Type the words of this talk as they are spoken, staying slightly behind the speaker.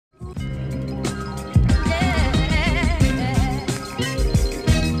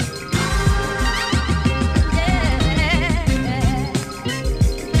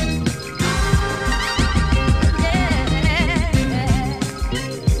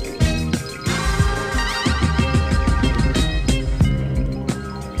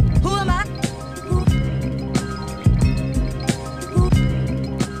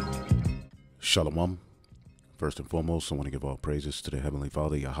Shalom. First and foremost, I want to give all praises to the Heavenly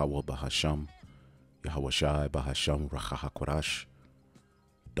Father, Yahweh Bahasham, Yahweh Shai Bahasham, Rachahakwarash.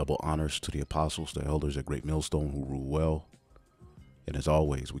 Double honors to the apostles, the elders at Great Millstone who rule well. And as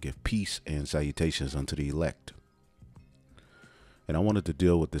always, we give peace and salutations unto the elect. And I wanted to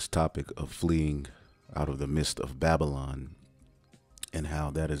deal with this topic of fleeing out of the midst of Babylon and how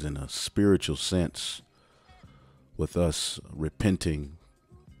that is in a spiritual sense with us repenting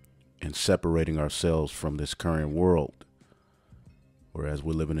and separating ourselves from this current world. Whereas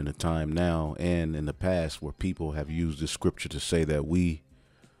we're living in a time now and in the past where people have used this scripture to say that we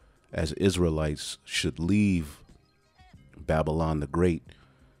as Israelites should leave Babylon the Great,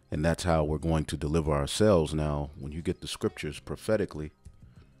 and that's how we're going to deliver ourselves. Now, when you get the scriptures prophetically,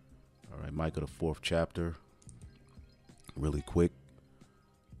 all right, Micah, the 4th chapter, really quick.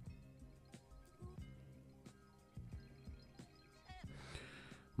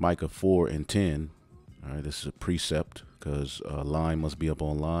 Micah 4 and 10. All right, this is a precept because line must be up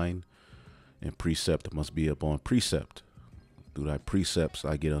on line and precept must be up on precept. Through thy precepts,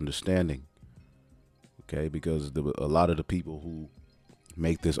 I get understanding. Okay, because a lot of the people who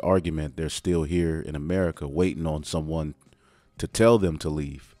make this argument, they're still here in America waiting on someone to tell them to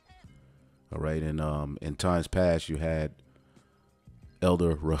leave. All right, and in times past, you had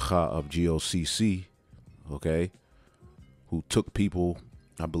Elder Racha of GOCC, okay, who took people,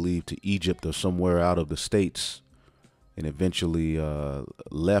 I believe, to Egypt or somewhere out of the States and eventually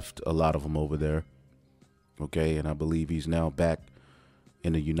left a lot of them over there. Okay, and I believe he's now back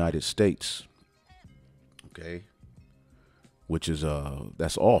in the United States. Okay, which is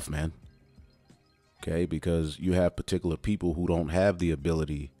that's off, man. Okay, because you have particular people who don't have the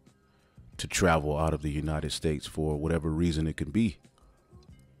ability to travel out of the United States for whatever reason it can be.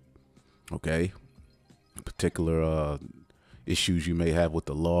 Okay, particular issues you may have with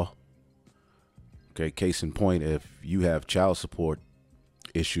the law. Okay, case in point, if you have child support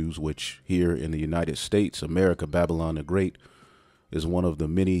issues, which here in the United States, America, Babylon the Great is one of the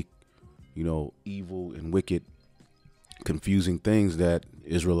many, evil and wicked, confusing things that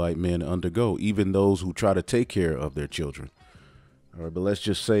Israelite men undergo, even those who try to take care of their children. All right, but let's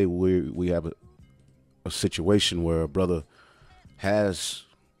just say we have a situation where a brother has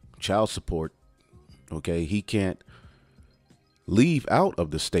child support. Okay, he can't leave out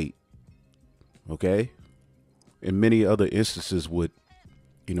of the state. Okay, and many other instances would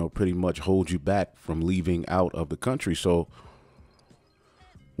pretty much hold you back from leaving out of the country. So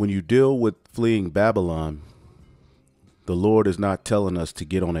when you deal with fleeing Babylon, the Lord is not telling us to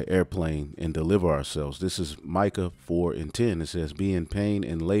get on an airplane and deliver ourselves. This is Micah 4 and 10. It says, be in pain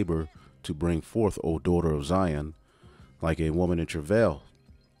and labor to bring forth, O daughter of Zion, like a woman in travail.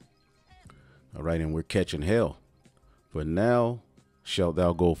 All right, and we're catching hell. For now shalt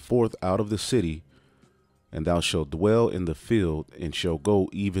thou go forth out of the city, and thou shalt dwell in the field, and shalt go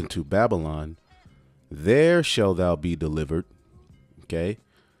even to Babylon. There shall thou be delivered. Okay.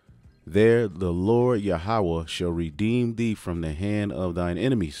 There the Lord Yahweh shall redeem thee from the hand of thine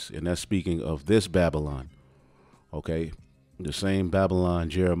enemies. And that's speaking of this Babylon. Okay. The same Babylon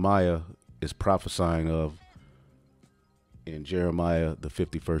Jeremiah is prophesying of in Jeremiah, the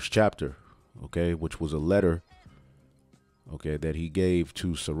 51st chapter. Okay. Which was a letter, okay, that he gave to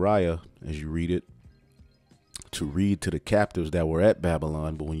Sariah, as you read it, to read to the captives that were at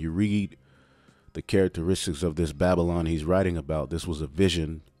Babylon. But when you read the characteristics of this Babylon he's writing about, this was a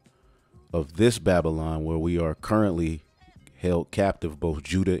vision of this Babylon where we are currently held captive, both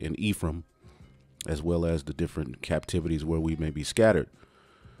Judah and Ephraim, as well as the different captivities where we may be scattered.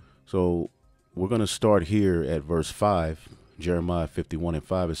 So we're going to start here at verse 5, Jeremiah 51 and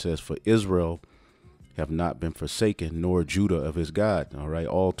 5. It says, for Israel have not been forsaken, nor Judah of his God. All right,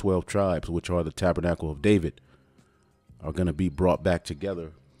 all 12 tribes, which are the tabernacle of David, are going to be brought back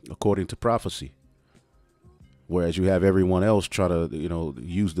together according to prophecy. Whereas you have everyone else try to,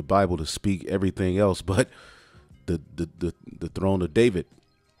 use the Bible to speak everything else, but the throne of David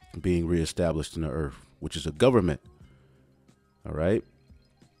being reestablished in the earth, which is a government. All right.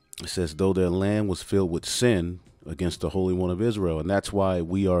 It says, though their land was filled with sin against the Holy One of Israel. And that's why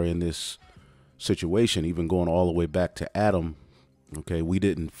we are in this situation, even going all the way back to Adam. Okay. We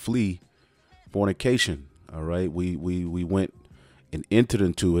didn't flee fornication. All right. We went and entered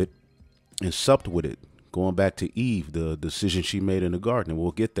into it and supped with it. Going back to Eve, the decision she made in the garden, and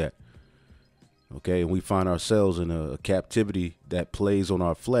we'll get that. Okay, and we find ourselves in a captivity that plays on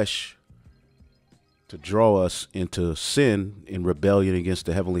our flesh to draw us into sin in rebellion against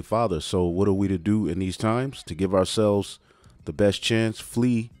the Heavenly Father. So what are we to do in these times? To give ourselves the best chance,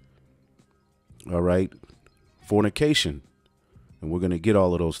 flee, all right, fornication. And we're going to get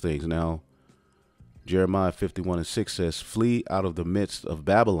all of those things. Now, Jeremiah 51:6 says, flee out of the midst of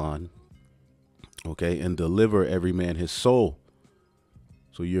Babylon, okay, and deliver every man his soul.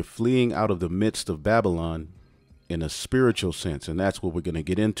 So you're fleeing out of the midst of Babylon in a spiritual sense, and that's what we're going to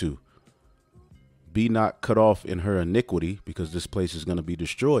get into. Be not cut off in her iniquity, because this place is going to be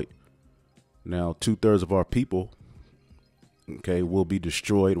destroyed. Now, 2/3 of our people, okay, will be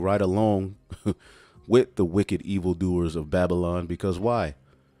destroyed right along with the wicked evildoers of Babylon. Because why?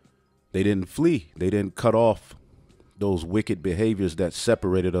 They didn't flee. They didn't cut off those wicked behaviors that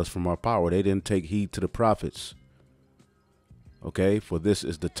separated us from our power. They didn't take heed to the prophets. Okay, for this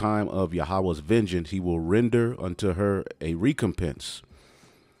is the time of Yahweh's vengeance. He will render unto her a recompense.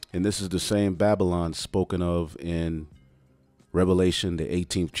 And this is the same Babylon spoken of in Revelation, the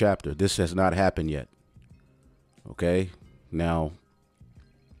 18th chapter. This has not happened yet. Okay, now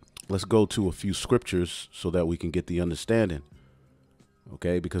let's go to a few scriptures so that we can get the understanding.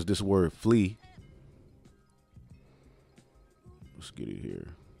 Okay, because this word flee, let's get it here.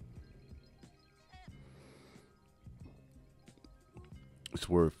 This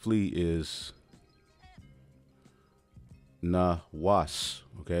word flee is nawas,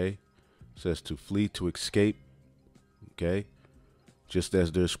 okay? It says to flee, to escape, okay? Just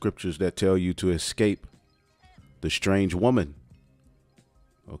as there's scriptures that tell you to escape the strange woman,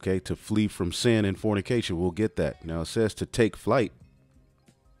 okay? To flee from sin and fornication, we'll get that. Now it says to take flight,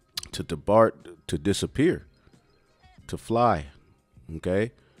 to depart, to disappear, to fly,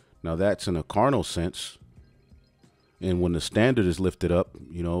 okay? Now that's in a carnal sense. And when the standard is lifted up,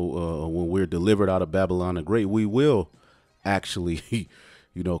 you know, when we're delivered out of Babylon the Great, we will actually,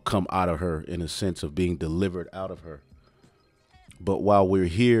 you know, come out of her in a sense of being delivered out of her. But while we're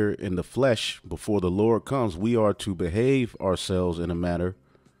here in the flesh, before the Lord comes, we are to behave ourselves in a manner,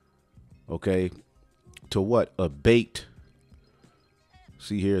 okay, to what? Abate.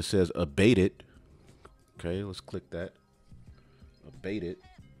 See here, it says abate it. Okay, let's click that. Abate it.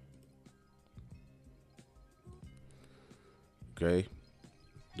 Okay,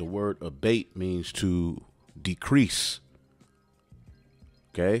 the word abate means to decrease.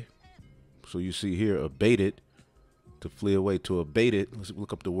 Okay, so you see here, abate it, to flee away, to abate it. Let's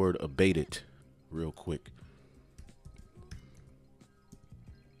look up the word abate it real quick.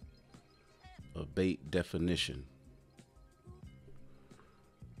 Abate definition.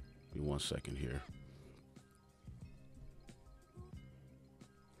 Give me 1 second here.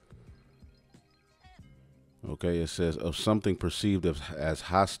 Okay, it says of something perceived as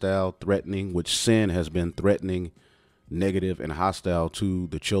hostile, threatening, which sin has been threatening, negative, and hostile to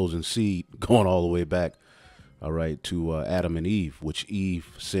the chosen seed, going all the way back, all right, to Adam and Eve, which Eve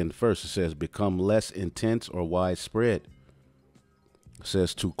sinned first. It says become less intense or widespread. It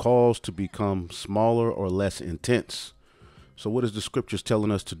says to cause to become smaller or less intense. So what is the scriptures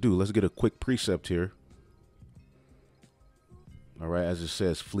telling us to do? Let's get a quick precept here. All right, as it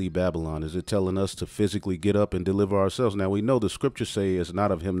says, flee Babylon. Is it telling us to physically get up and deliver ourselves? Now, we know the scriptures say it's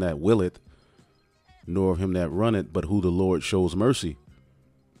not of him that willeth, nor of him that runneth, but who the Lord shows mercy.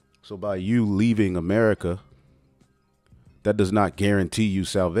 So by you leaving America, that does not guarantee you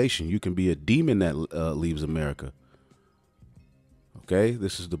salvation. You can be a demon that leaves America. Okay,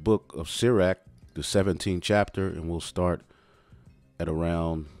 this is the book of Sirach, the 17th chapter, and we'll start at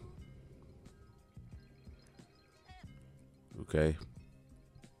around... Okay,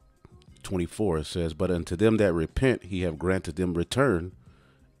 24, it says, but unto them that repent, he have granted them return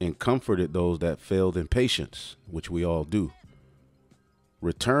and comforted those that failed in patience, which we all do.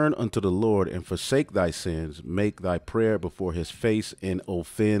 Return unto the Lord and forsake thy sins. Make thy prayer before his face and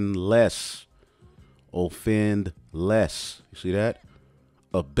offend less. Offend less. You see that?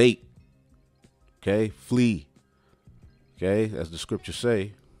 Abate. Okay, flee. Okay, as the scriptures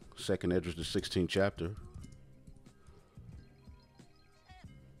say, 2nd Esdras, the 16th chapter.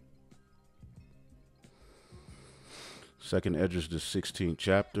 Second Esdras, the 16th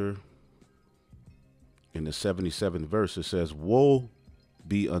chapter, in the 77th verse, it says, woe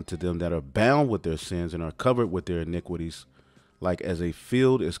be unto them that are bound with their sins and are covered with their iniquities, like as a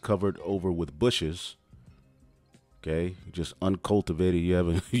field is covered over with bushes. Okay, just uncultivated. You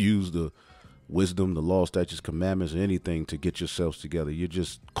haven't used the wisdom, the law, statutes, commandments, or anything to get yourselves together. You're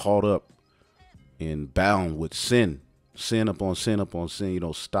just caught up and bound with sin, sin upon sin upon sin. You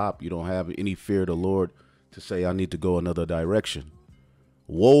don't stop. You don't have any fear of the Lord to say, I need to go another direction.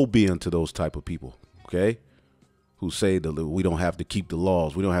 Woe be unto those type of people, okay, who say that we don't have to keep the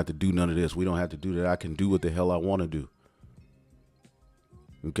laws. We don't have to do none of this. We don't have to do that. I can do what the hell I want to do.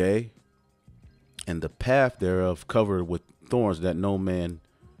 Okay. And the path thereof covered with thorns that no man,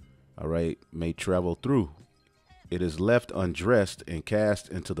 all right, may travel through. it is left undressed and cast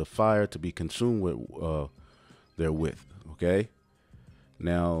into the fire to be consumed therewith. Okay.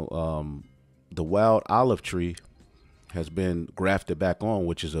 Now, the wild olive tree has been grafted back on,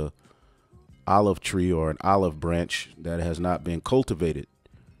 which is a olive tree or an olive branch that has not been cultivated.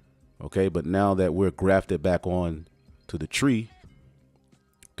 Okay. But now that we're grafted back on to the tree,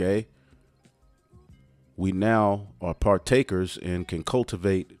 okay, we now are partakers and can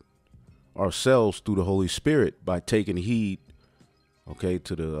cultivate ourselves through the Holy Spirit by taking heed, okay,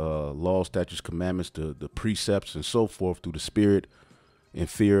 to the laws, statutes, commandments, the precepts, and so forth through the Spirit and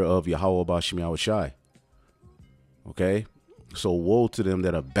fear of Yahweh Bashim Yahushai. Okay, so woe to them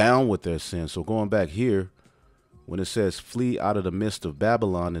that are bound with their sins. So going back here, when it says flee out of the midst of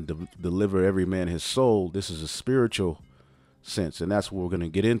Babylon and deliver every man his soul, this is a spiritual sense, and that's what we're going to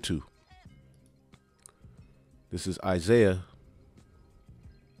get into. This is Isaiah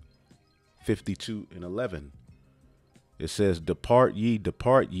 52:11. It says, depart ye,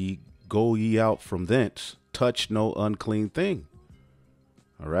 go ye out from thence, touch no unclean thing.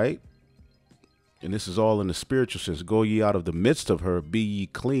 All right. And this is all in the spiritual sense. Go ye out of the midst of her, be ye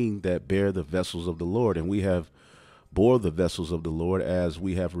clean that bear the vessels of the Lord. And we have bore the vessels of the Lord as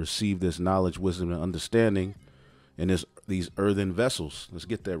we have received this knowledge, wisdom, and understanding in these earthen vessels. Let's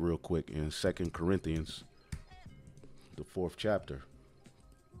get that real quick in 2 Corinthians, the 4th chapter.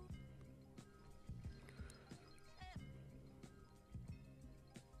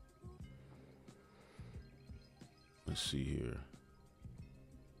 Let's see here.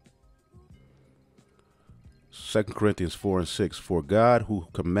 2 Corinthians 4:6. For God, who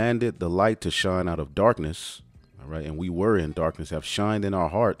commanded the light to shine out of darkness, all right, and we were in darkness, have shined in our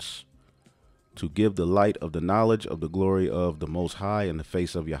hearts to give the light of the knowledge of the glory of the Most High in the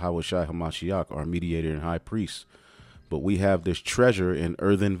face of Yahweh Shai HaMashiach, our mediator and high priest. But we have this treasure in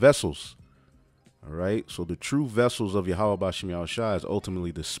earthen vessels. All right. So the true vessels of Yahweh Bashim Yahushai is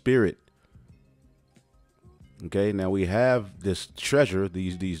ultimately the Spirit. Okay. Now we have this treasure,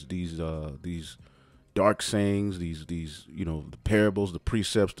 these dark sayings, these, the parables, the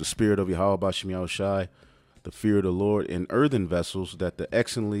precepts, the Spirit of Yahweh Bashim Yahushai, the fear of the Lord in earthen vessels, that the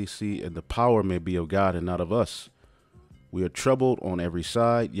excellency and the power may be of God and not of us. We are troubled on every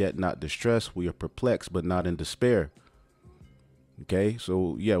side, yet not distressed. We are perplexed, but not in despair. Okay,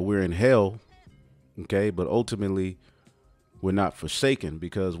 so yeah, we're in hell, okay, but ultimately we're not forsaken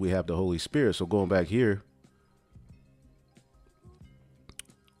because we have the Holy Spirit. So going back here,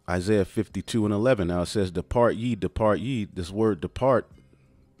 Isaiah 52:11. Now it says, depart ye, depart ye. This word depart,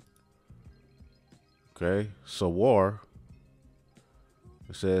 okay, sawar,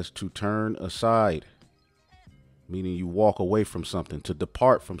 it says to turn aside, meaning you walk away from something, to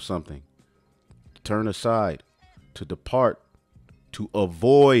depart from something, to turn aside, to depart, to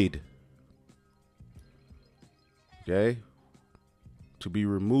avoid, okay, to be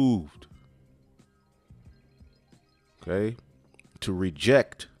removed, okay, to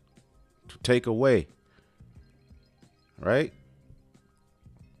reject, to take away, right?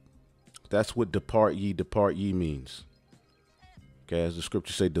 That's what depart ye means. Okay, as the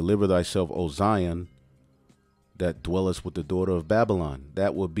scriptures say, deliver thyself, O Zion, that dwellest with the daughter of Babylon.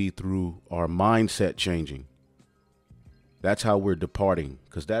 That would be through our mindset changing. That's how we're departing,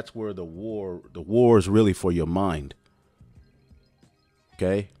 because that's where the war is really for your mind.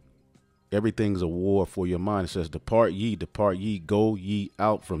 Okay? Everything's a war for your mind. It says, depart ye, go ye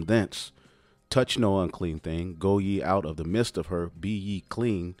out from thence. Touch no unclean thing. Go ye out of the midst of her. Be ye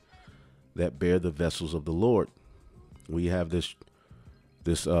clean that bear the vessels of the Lord. We have this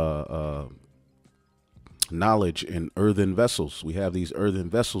knowledge in earthen vessels. We have these earthen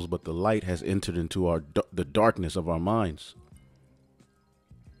vessels, but the light has entered into the darkness of our minds,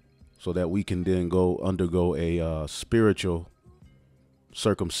 so that we can then undergo a spiritual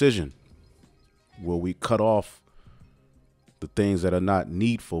circumcision, where we cut off the things that are not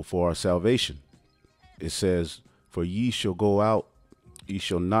needful for our salvation. It says, for ye shall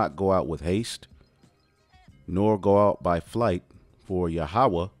not go out with haste, nor go out by flight, for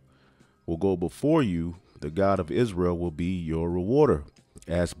Yahweh will go before you. The God of Israel will be your rewarder.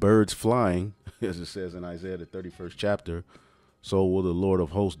 As birds flying, as it says in Isaiah, the 31st chapter, so will the Lord of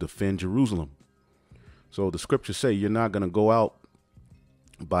hosts defend Jerusalem. So the scriptures say you're not going to go out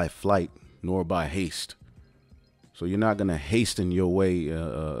by flight nor by haste. So you're not going to hasten your way.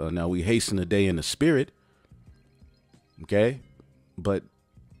 Now we hasten the day in the spirit. Okay. But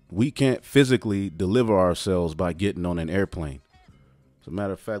we can't physically deliver ourselves by getting on an airplane. As a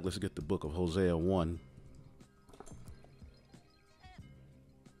matter of fact, let's get the book of Hosea 1.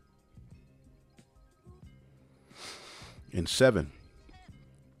 In 7,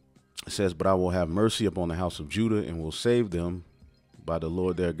 it It says, but I will have mercy upon the house of Judah and will save them by the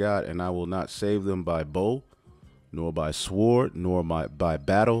Lord their God. And I will not save them by bow, nor by sword, nor by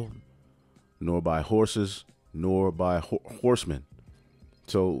battle, nor by horses, nor by horsemen.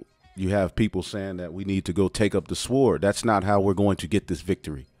 So you have people saying that we need to go take up the sword. That's not how we're going to get this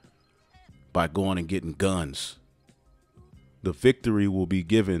victory, by going and getting guns. The victory will be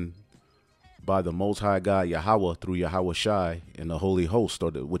given by the Most High God, Yahweh, through Yahweh Shai and the Holy Host,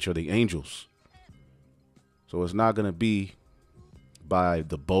 which are the angels. So it's not going to be by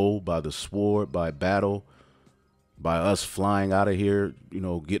the bow, by the sword, by battle, by us flying out of here,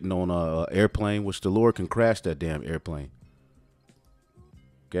 getting on a airplane, which the Lord can crash that damn airplane.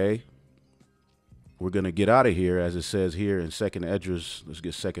 Okay? We're going to get out of here, as it says here in 2nd Esdras. Let's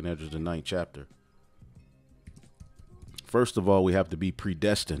get 2nd Esdras, the 9th chapter. First of all, we have to be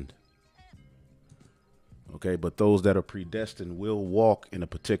predestined. Okay, but those that are predestined will walk in a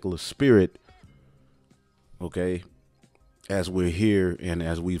particular spirit, okay, as we're here and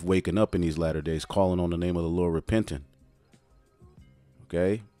as we've waken up in these latter days, calling on the name of the Lord, repenting.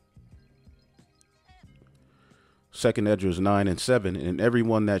 Okay. 2nd Esdras 9 and 7, and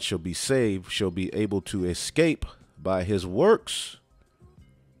everyone that shall be saved shall be able to escape by his works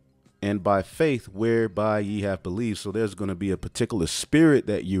and by faith whereby ye have believed. So there's going to be a particular spirit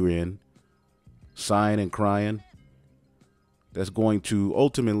that you're in, sighing and crying, that's going to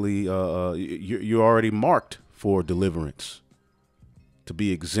ultimately, you're already marked for deliverance, to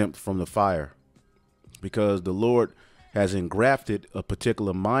be exempt from the fire, because the Lord has engrafted a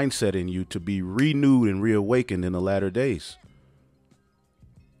particular mindset in you to be renewed and reawakened in the latter days.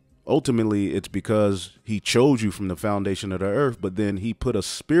 Ultimately, it's because he chose you from the foundation of the earth, but then he put a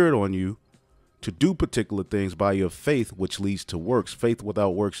spirit on you to do particular things by your faith, which leads to works. Faith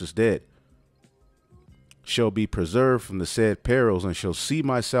without works is dead. Shall be preserved from the said perils, and shall see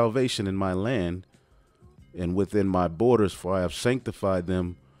my salvation in my land and within my borders, for I have sanctified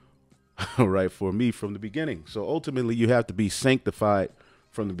them, right, for me from the beginning. So ultimately, you have to be sanctified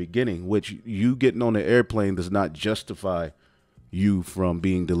from the beginning, which you getting on the airplane does not justify you from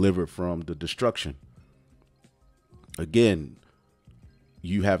being delivered from the destruction. Again,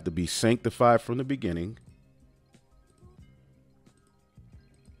 you have to be sanctified from the beginning.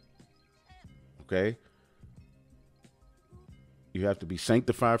 Okay. You have to be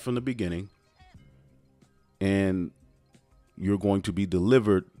sanctified from the beginning, and you're going to be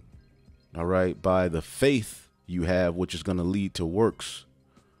delivered, all right, by the faith you have, which is going to lead to works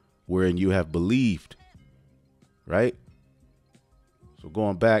wherein you have believed, right? So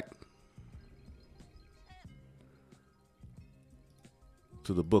going back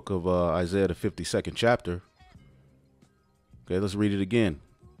to the book of Isaiah, the 52nd chapter. Okay, let's read it again.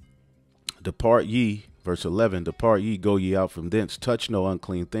 Depart ye, verse 11, depart ye, go ye out from thence, touch no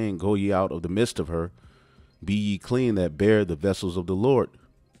unclean thing, go ye out of the midst of her, be ye clean that bear the vessels of the Lord.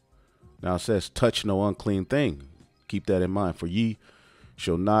 Now it says, touch no unclean thing. Keep that in mind. For ye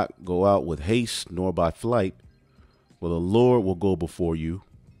shall not go out with haste, nor by flight, for the Lord will go before you,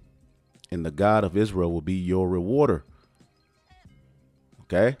 and the God of Israel will be your rewarder.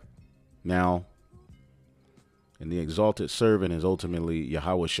 Okay? Now, and the exalted servant is ultimately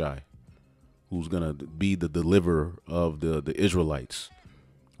Yahweh Shai, who's going to be the deliverer of the Israelites.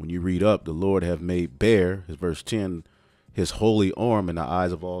 When you read up, the Lord have made bare, his verse 10, his holy arm in the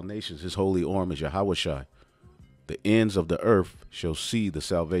eyes of all nations. His holy arm is Yahweh Shai. The ends of the earth shall see the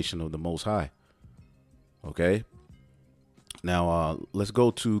salvation of the Most High. Okay. Now, let's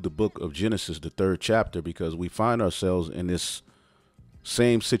go to the book of Genesis, the 3rd chapter, because we find ourselves in this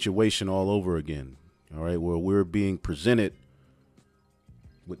same situation all over again. All right. Where we're being presented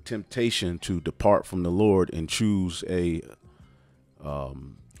with temptation to depart from the Lord and choose a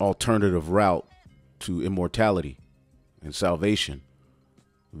alternative route to immortality and salvation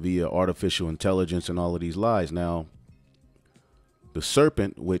via artificial intelligence and all of these lies. Now, the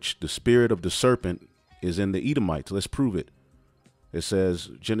serpent, which the spirit of the serpent is in the Edomites. Let's prove it. It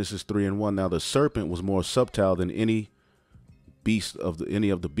says Genesis 3:1. Now the serpent was more subtle than any beast of any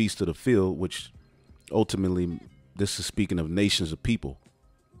of the beasts of the field, which ultimately, this is speaking of nations of people.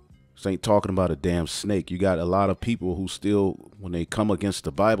 This ain't talking about a damn snake. You got a lot of people who still, when they come against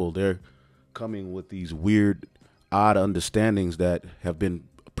the Bible, they're coming with these weird, odd understandings that have been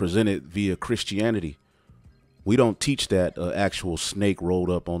presented via Christianity. We don't teach that actual snake rolled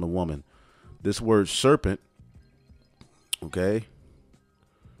up on a woman. This word serpent, okay,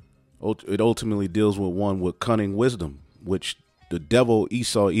 it ultimately deals with one with cunning wisdom, which the devil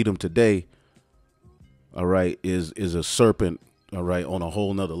Esau Edom today, all right, is a serpent, all right, on a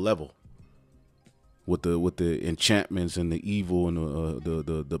whole nother level. with the enchantments and the evil and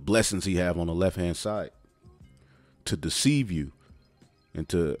the blessings he have on the left hand side to deceive you and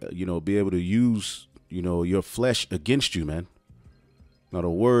to be able to use your flesh against you, man. Now the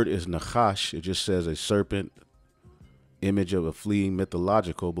word is nachash. It just says a serpent, image of a fleeing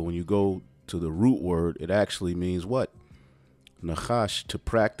mythological, but when you go to the root word, it actually means what? Nachash, to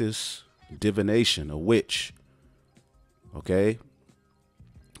practice divination, a witch. Okay?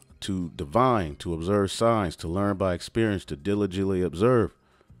 To divine, to observe signs, to learn by experience, to diligently observe.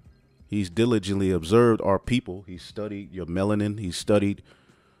 He's diligently observed our people. He studied your melanin. He studied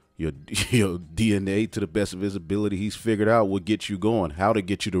your DNA to the best of his ability. He's figured out what gets you going, how to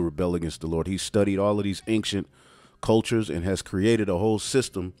get you to rebel against the Lord. He's studied all of these ancient cultures and has created a whole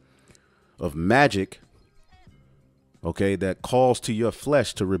system of magic, okay, that calls to your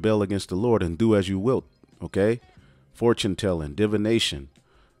flesh to rebel against the Lord and do as you wilt, okay? Fortune telling, divination.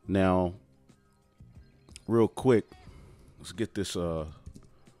 Now, real quick, let's get this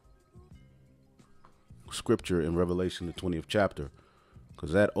scripture in Revelation, the 20th chapter,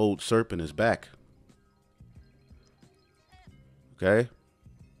 because that old serpent is back. Okay?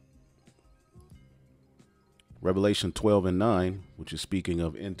 Revelation 12:9, which is speaking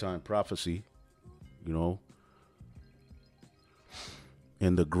of end time prophecy,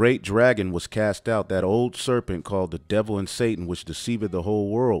 And the great dragon was cast out, that old serpent called the devil and Satan, which deceiveth the whole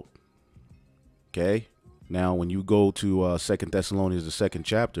world. Okay? Now, when you go to 2 Thessalonians, the 2nd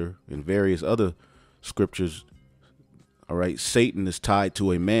chapter, and various other scriptures, all right, Satan is tied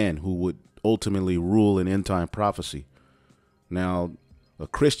to a man who would ultimately rule in end time prophecy. Now, a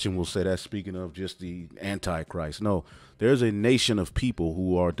Christian will say that's speaking of just the Antichrist. No, there's a nation of people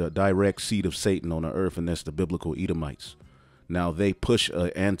who are the direct seed of Satan on the earth, and that's the biblical Edomites. Now, they push an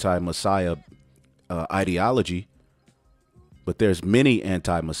anti-Messiah ideology, but there's many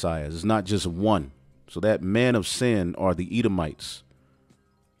anti-Messiahs. It's not just one. So that man of sin are the Edomites,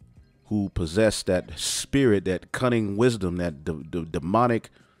 who possess that spirit, that cunning wisdom, that demonic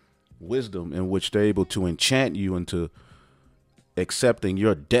wisdom in which they're able to enchant you into accepting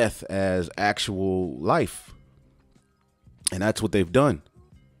your death as actual life. And that's what they've done.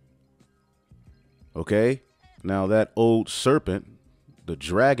 Okay? Now that old serpent, the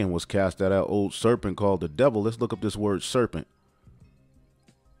dragon was cast out, that old serpent called the devil. Let's look up this word serpent.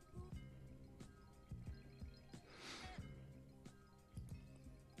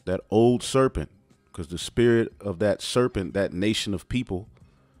 That old serpent, because the spirit of that serpent, that nation of people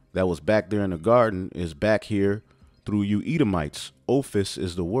that was back there in the garden, is back here through you Edomites. Ophis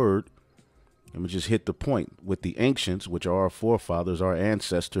is the word. Let me just hit the point. With the ancients, which are our forefathers, our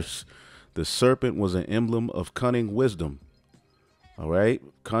ancestors, the serpent was an emblem of cunning wisdom. All right?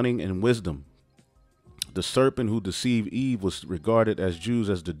 Cunning and wisdom. The serpent who deceived Eve was regarded as Jews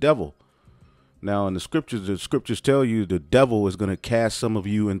as the devil. Now, in the scriptures tell you the devil is going to cast some of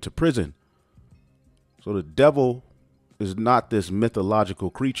you into prison. So the devil is not this mythological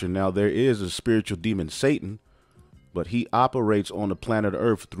creature. Now, there is a spiritual demon, Satan, but he operates on the planet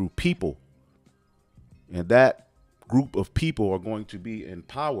Earth through people. And that group of people are going to be in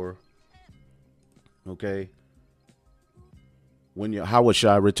power, okay, when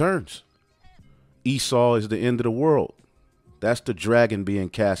Yahushua returns. Esau is the end of the world. That's the dragon being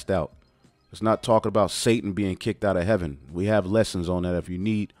cast out. It's not talking about Satan being kicked out of heaven. We have lessons on that. If you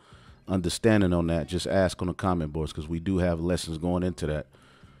need understanding on that, just ask on the comment boards, because we do have lessons going into that.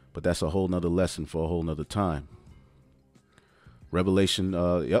 But that's a whole nother lesson for a whole nother time. Revelation,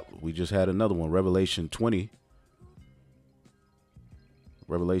 yep, we just had another one. Revelation 20.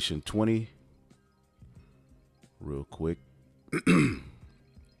 Revelation 20. Real quick.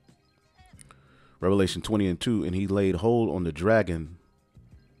 Revelation 20:2. And he laid hold on the dragon,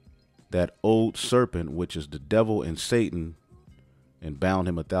 that old serpent, which is the devil and Satan, and bound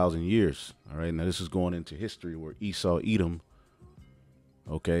him 1,000 years. All right. Now, this is going into history where Esau, Edom,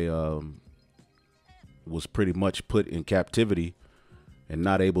 okay, was pretty much put in captivity and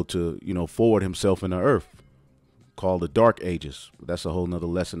not able to, forward himself in the earth, called the Dark Ages. That's a whole nother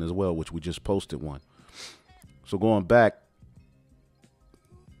lesson as well, which we just posted one. So going back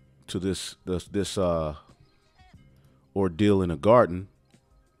to this ordeal in the garden,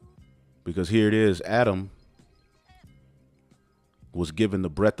 because here it is, Adam was given the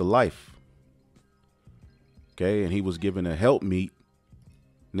breath of life. Okay, and he was given a helpmeet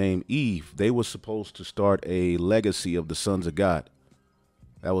named Eve. They were supposed to start a legacy of the sons of God.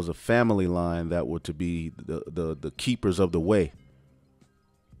 That was a family line that were to be the keepers of the way.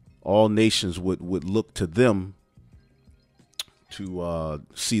 All nations would look to them to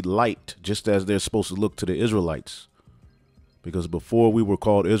see light, just as they're supposed to look to the Israelites. Because before we were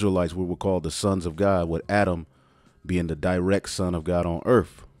called Israelites, we were called the sons of God, with Adam being the direct son of God on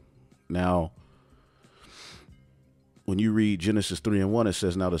earth. Now, when you read Genesis 3:1, it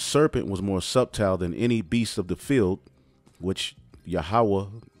says, now the serpent was more subtle than any beast of the field, which Yahweh,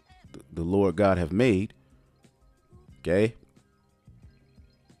 the Lord God, have made. Okay.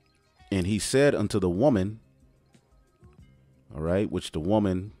 And he said unto the woman, all right, which the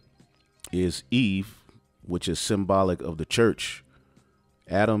woman is Eve, which is symbolic of the church.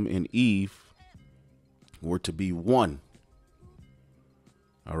 Adam and Eve were to be one.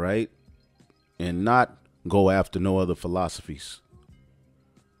 All right. And not go after no other philosophies.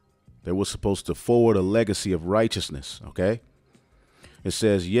 They were supposed to forward a legacy of righteousness. Okay. It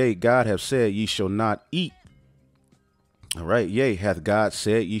says, yea, God have said, ye shall not eat. All right. Yea, hath God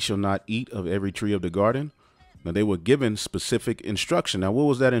said, ye shall not eat of every tree of the garden. Now they were given specific instruction. Now, what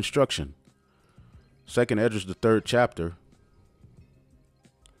was that instruction? Second Esdras, the 3rd chapter.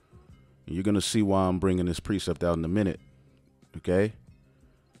 You're going to see why I'm bringing this precept out in a minute. Okay.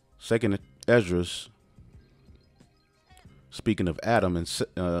 Second Esdras, speaking of Adam, and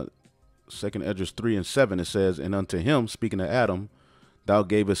Second Esdras 3:7, it says, and unto him, speaking of Adam, thou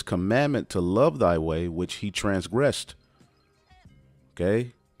gavest commandment to love thy way, which he transgressed.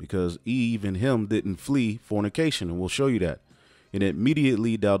 Okay. Because Eve and him didn't flee fornication. And we'll show you that. And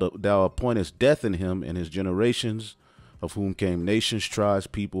immediately thou appointest death in him and his generations, of whom came nations, tribes,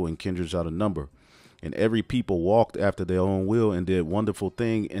 people, and kindreds out of number. And every people walked after their own will and did wonderful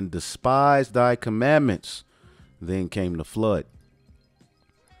thing and despised thy commandments. Then came the flood.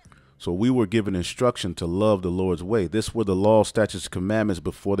 So we were given instruction to love the Lord's way. This were the law, statutes, commandments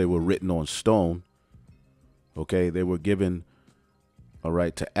before they were written on stone. Okay, they were given, all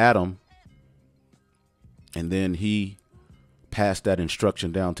right, to Adam. And then he passed that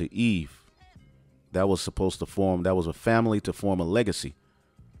instruction down to Eve. That was supposed to form, that was a family to form a legacy.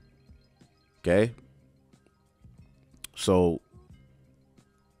 Okay. So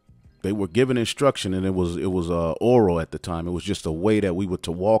they were given instruction, and it was oral at the time. It was just a way that we were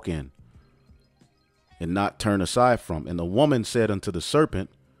to walk in and not turn aside from. And the woman said unto the serpent,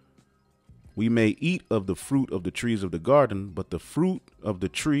 we may eat of the fruit of the trees of the garden, but the fruit of the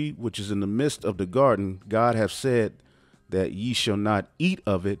tree which is in the midst of the garden, God hath said that ye shall not eat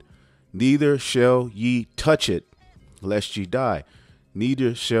of it, neither shall ye touch it, lest ye die.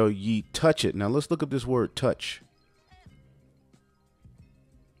 Neither shall ye touch it. Now let's look at this word touch.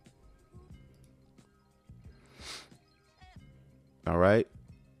 All right.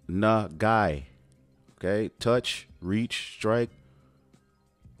 Nagai. Okay. Touch, reach, strike.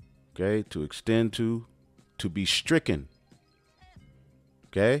 Okay. To extend to be stricken.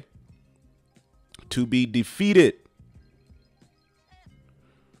 Okay. To be defeated.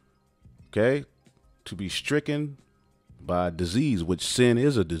 Okay. To be stricken by disease, which sin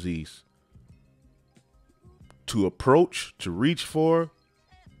is a disease. To approach, to reach for,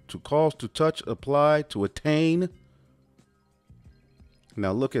 to cause, to touch, apply, to attain.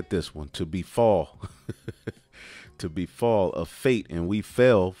 Now look at this one, to befall. To befall a fate, and we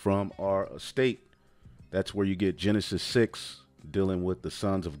fell from our estate. That's where you get Genesis 6 dealing with the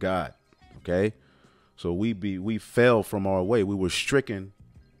sons of God. Okay. So we fell from our way. We were stricken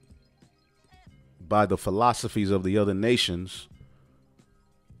by the philosophies of the other nations,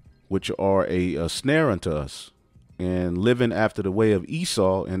 which are a snare unto us, and living after the way of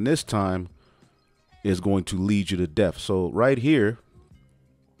Esau in this time is going to lead you to death. So right here,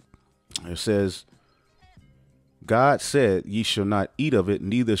 it says, God said, ye shall not eat of it,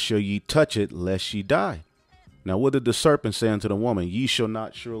 neither shall ye touch it, lest ye die. Now, what did the serpent say unto the woman? Ye shall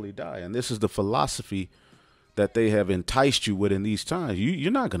not surely die. And this is the philosophy that they have enticed you with in these times.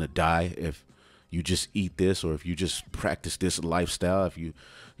 You're not going to die if you just eat this, or if you just practice this lifestyle. If you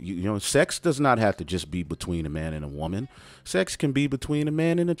know, sex does not have to just be between a man and a woman. Sex can be between a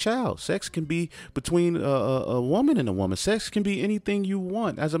man and a child. Sex can be between a woman and a woman. Sex can be anything you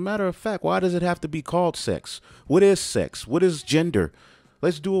want. As a matter of fact, why does it have to be called sex? What is sex? What is gender?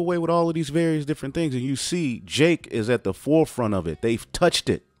 Let's do away with all of these various different things. And you see, Jake is at the forefront of it. They've touched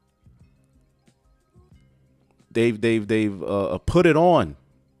it. They've put it on.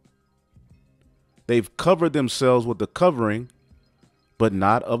 They've covered themselves with the covering, but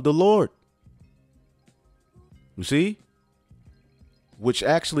not of the Lord. You see? Which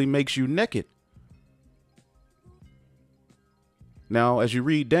actually makes you naked. Now, as you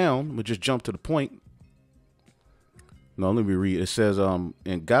read down, we'll just jump to the point. No, let me read. It says,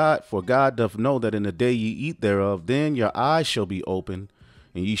 and God, for God doth know that in the day ye eat thereof, then your eyes shall be open,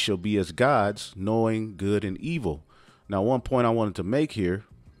 and ye shall be as gods, knowing good and evil. Now, one point I wanted to make here,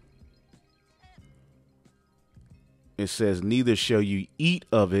 it says, neither shall you eat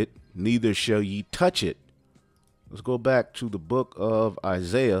of it, neither shall ye touch it. Let's go back to the book of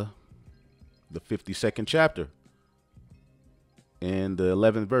Isaiah, the 52nd chapter. And the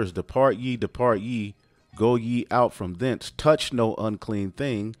 11th verse, depart ye, go ye out from thence, touch no unclean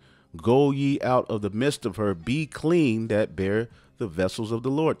thing, go ye out of the midst of her, be clean that bear the vessels of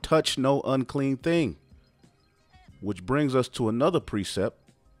the Lord, touch no unclean thing. Which brings us to another precept,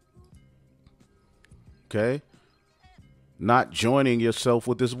 okay? Not joining yourself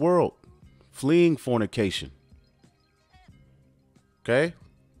with this world, fleeing fornication, okay?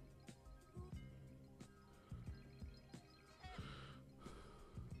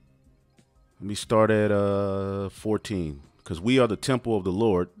 Let me start at 14, because we are the temple of the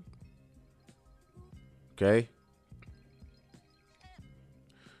Lord. Okay.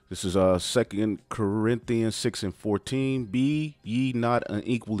 This is 2 Corinthians 6:14. Be ye not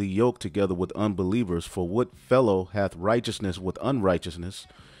unequally yoked together with unbelievers, for what fellow hath righteousness with unrighteousness,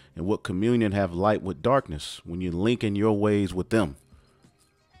 and what communion have light with darkness, when you link in your ways with them?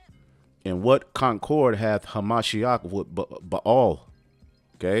 And what concord hath Hamashiach with Baal?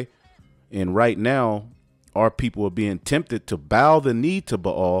 Okay. And right now, our people are being tempted to bow the knee to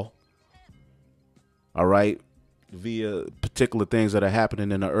Baal, all right, via particular things that are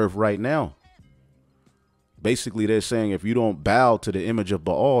happening in the earth right now. Basically, they're saying if you don't bow to the image of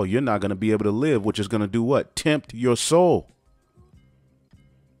Baal, you're not going to be able to live, which is going to do what? Tempt your soul,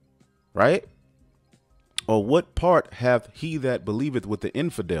 right? Or what part hath he that believeth with the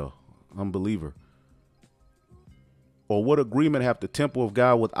infidel, unbeliever? Or what agreement hath the temple of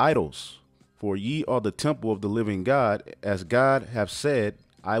God with idols? For ye are the temple of the living God, as God hath said,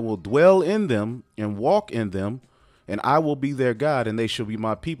 I will dwell in them and walk in them, and I will be their God, and they shall be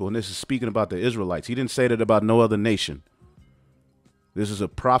my people. And this is speaking about the Israelites. He didn't say that about no other nation. This is a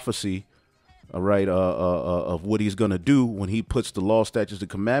prophecy, all right, of what he's going to do when he puts the law, statutes,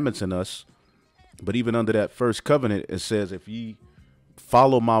 and commandments in us. But even under that first covenant, it says, if ye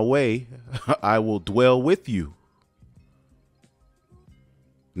follow my way, I will dwell with you.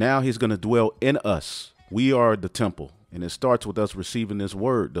 Now he's going to dwell in us. We are the temple. And it starts with us receiving this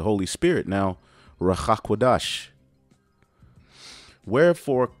word, the Holy Spirit. Now, Rachakwadash.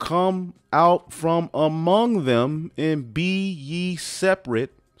 Wherefore come out from among them and be ye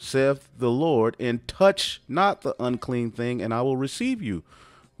separate, saith the Lord, and touch not the unclean thing, and I will receive you,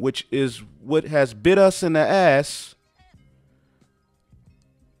 which is what has bit us in the ass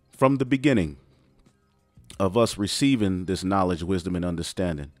from the beginning of us receiving this knowledge, wisdom, and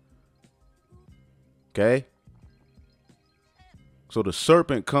understanding. Okay? So the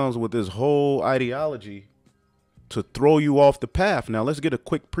serpent comes with this whole ideology to throw you off the path. Now let's get a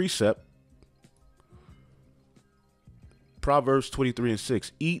quick precept. Proverbs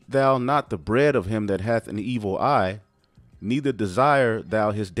 23:6. Eat thou not the bread of him that hath an evil eye, neither desire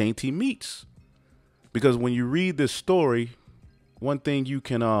thou his dainty meats. Because when you read this story, one thing you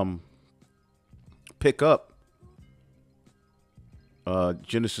can pick up,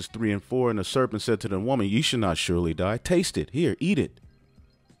 Genesis 3:4, and the serpent said to the woman, ye shall not surely die. Taste it. Here, eat it.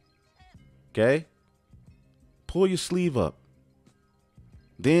 Okay? Pull your sleeve up.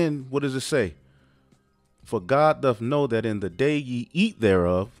 Then what does it say? For God doth know that in the day ye eat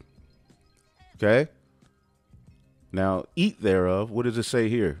thereof. Okay? Now, eat thereof. What does it say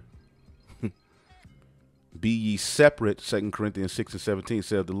here? Be ye separate. 2 Corinthians 6:17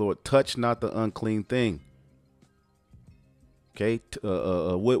 says the Lord, touch not the unclean thing. Okay,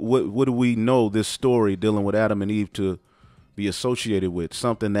 what do we know this story dealing with Adam and Eve to be associated with?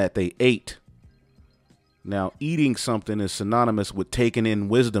 Something that they ate. Now, eating something is synonymous with taking in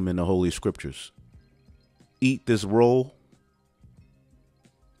wisdom in the Holy Scriptures. Eat this roll.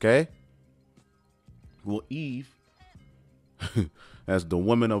 Okay? Well, Eve, as the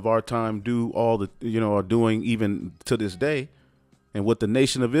women of our time do all the, are doing even to this day, and what the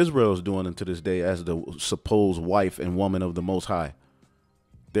nation of Israel is doing unto this day as the supposed wife and woman of the Most High.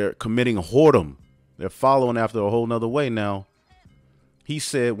 They're committing whoredom. They're following after a whole nother way. Now, he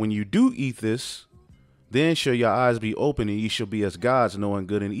said, when you do eat this, then shall your eyes be open and ye shall be as gods, knowing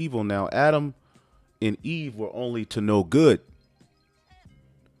good and evil. Now, Adam and Eve were only to know good.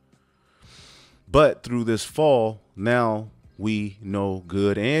 But through this fall, now we know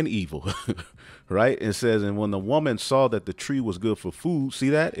good and evil. Right? It says, and when the woman saw that the tree was good for food, see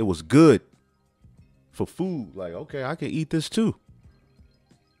that? It was good for food. Like, okay, I can eat this too.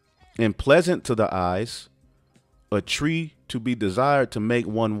 And pleasant to the eyes, a tree to be desired to make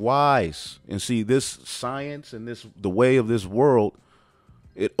one wise. And see, this science and the way of this world,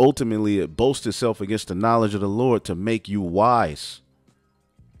 it ultimately boasts itself against the knowledge of the Lord to make you wise,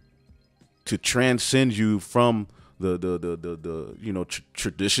 to transcend you from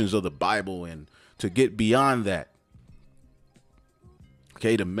traditions of the Bible, and to get beyond that.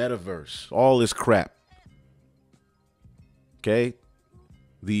 Okay, the metaverse, all this crap. Okay,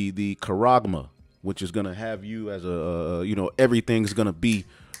 the charagma, which is gonna have you as everything's gonna be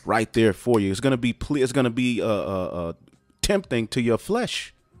right there for you. It's gonna be tempting to your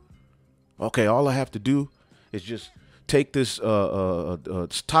flesh. Okay, all I have to do is just take this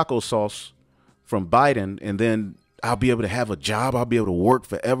taco sauce from Biden, and then I'll be able to have a job. I'll be able to work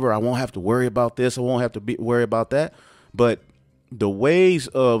forever. I won't have to worry about this. I won't have to worry about that. But the ways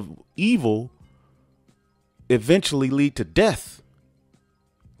of evil eventually lead to death.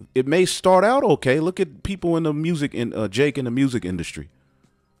 It may start out okay. Look at people in the music, Jake in the music industry,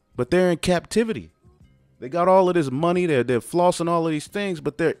 but they're in captivity. They got all of this money. They're flossing all of these things,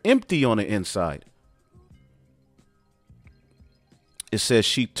 but they're empty on the inside. It says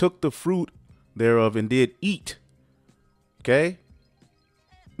she took the fruit thereof and did eat. Okay.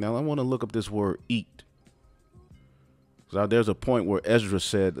 Now I want to look up this word eat. So there's a point where Ezra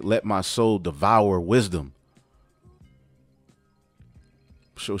said, let my soul devour wisdom.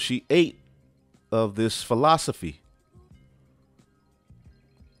 So she ate of this philosophy.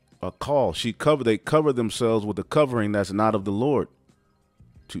 A call. They cover themselves with a covering that's not of the Lord.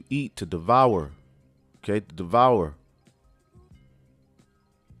 To eat, to devour. Okay, to devour.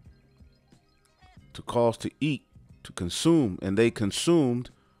 To cause to eat, to consume. And they consumed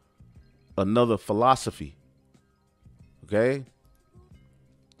another philosophy. Okay?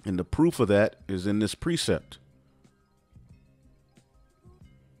 And the proof of that is in this precept.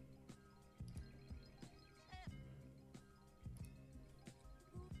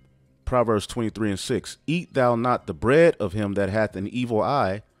 Proverbs 23:6. Eat thou not the bread of him that hath an evil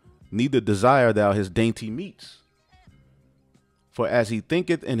eye, neither desire thou his dainty meats. For as he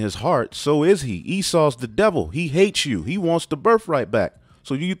thinketh in his heart, so is he. Esau's the devil. He hates you. He wants the birthright back.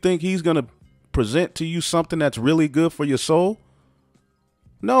 So you think he's going to present to you something that's really good for your soul?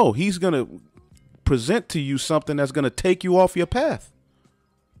 No, he's going to present to you something that's going to take you off your path.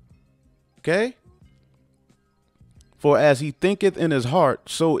 Okay? For as he thinketh in his heart,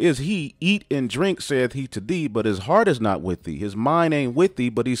 so is he. Eat and drink, saith he to thee, but his heart is not with thee. His mind ain't with thee,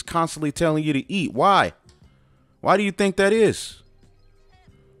 but he's constantly telling you to eat. Why? Why do you think that is?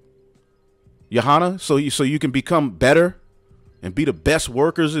 Johanna, so you can become better and be the best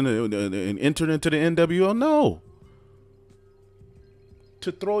workers and enter into the NWO? No.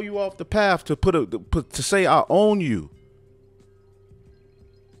 To throw you off the path, to say I own you.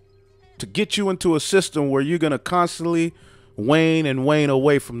 To get you into a system where you're going to constantly wane and wane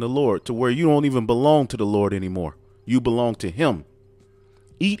away from the Lord, to where you don't even belong to the Lord anymore. You belong to him.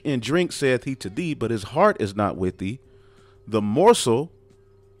 Eat and drink, saith he to thee, but his heart is not with thee. The morsel,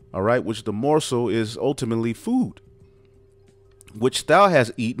 all right, which the morsel is ultimately food, which thou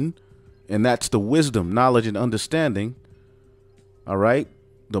hast eaten, and that's the wisdom, knowledge, and understanding. All right.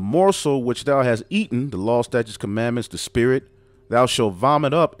 The morsel which thou hast eaten, the law, statutes, commandments, the spirit, thou shalt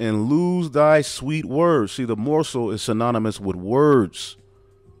vomit up and lose thy sweet words. See, the morsel is synonymous with words.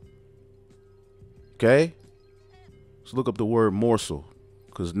 Okay. Let's look up the word morsel,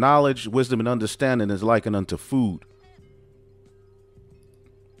 because knowledge, wisdom, and understanding is likened unto food.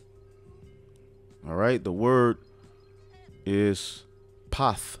 All right. The word is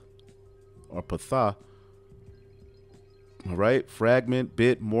path or patha. All right. Fragment,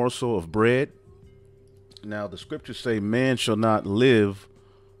 bit, morsel of bread. Now, the scriptures say man shall not live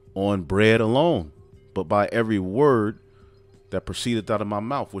on bread alone, but by every word that proceedeth out of my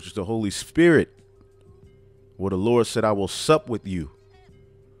mouth, which is the Holy Spirit, where the Lord said, I will sup with you.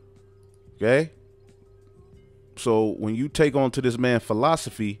 Okay. So when you take on to this man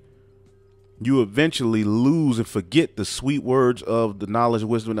philosophy, you eventually lose and forget the sweet words of the knowledge,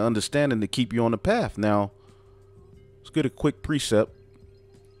 wisdom, and understanding to keep you on the path. Now, let's get a quick precept.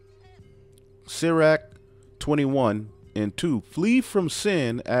 Sirach 21:2. Flee from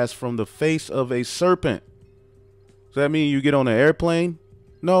sin as from the face of a serpent. Does that mean you get on an airplane?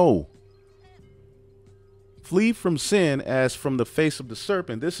 No. Flee from sin as from the face of the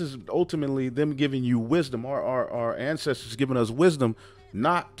serpent. This is ultimately them giving you wisdom. Our ancestors giving us wisdom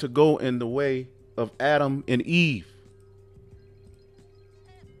not to go in the way of Adam and Eve,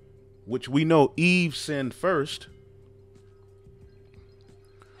 which we know Eve sinned first,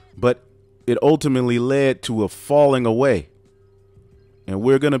 but it ultimately led to a falling away. And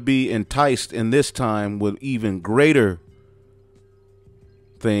we're going to be enticed in this time with even greater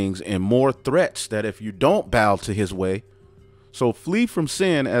things and more threats that if you don't bow to his way. So flee from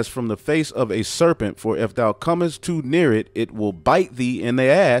sin as from the face of a serpent, for if thou comest too near it, it will bite thee in the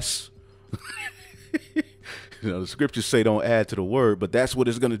ass. The scriptures say don't add to the word, but that's what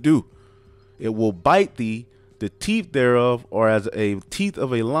it's going to do. It will bite thee, the teeth thereof, or as a teeth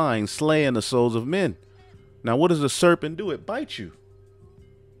of a lion, slaying the souls of men. Now, what does a serpent do? It bites you.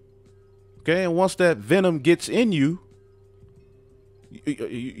 Okay, and once that venom gets in you,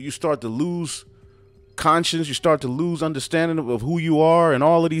 you start to lose conscience. You start to lose understanding of who you are and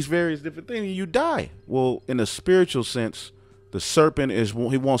all of these various different things, and you die. Well, in a spiritual sense, the serpent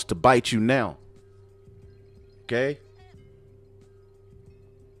he wants to bite you now. Okay?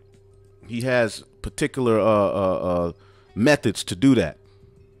 He has particular methods to do that.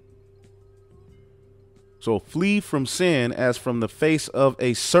 So flee from sin as from the face of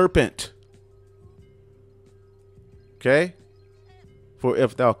a serpent. Okay? For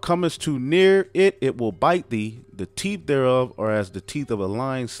if thou comest too near it, it will bite thee. The teeth thereof are as the teeth of a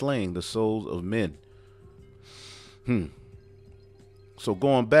lion, slaying the souls of men. So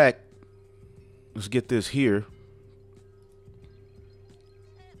going back, let's get this here.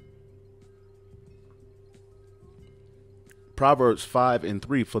 Proverbs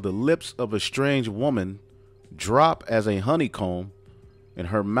 5:3, for the lips of a strange woman drop as a honeycomb, and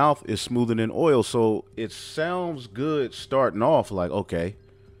her mouth is smoother than oil. So it sounds good starting off, like, okay,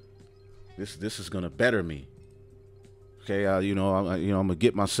 this is gonna better me. Okay, I'm gonna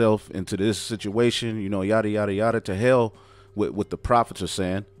get myself into this situation, yada yada yada. To hell with what the prophets are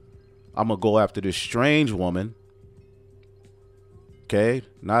saying. I'm gonna go after this strange woman. Okay,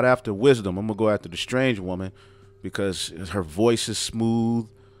 not after wisdom. I'm gonna go after the strange woman because her voice is smooth.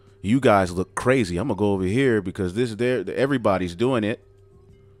 You guys look crazy. I'm gonna go over here because everybody's doing it.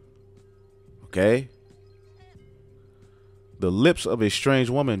 Okay. The lips of a strange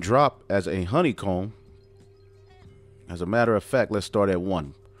woman drop as a honeycomb. As a matter of fact, let's start at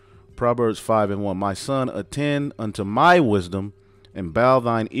 1. Proverbs 5:1. My son, attend unto my wisdom, and bow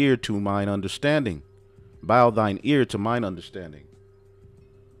thine ear to mine understanding. Bow thine ear to mine understanding,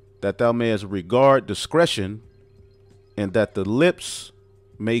 that thou mayest regard discretion, and that the lips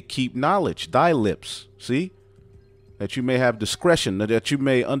may keep knowledge. Thy lips, see? That you may have discretion, that you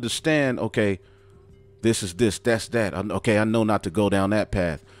may understand, okay, this is this, that's that. Okay, I know not to go down that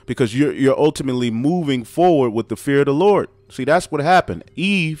path. Because you're ultimately moving forward with the fear of the Lord. See, that's what happened.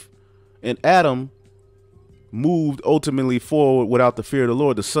 Eve and Adam moved ultimately forward without the fear of the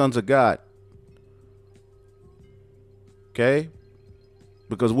Lord, the sons of God. Okay?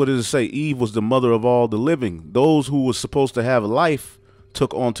 Because what does it say? Eve was the mother of all the living. Those who were supposed to have life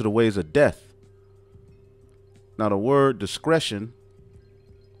took on to the ways of death. Now, the word discretion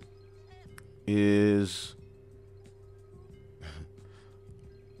is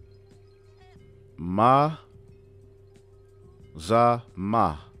ma,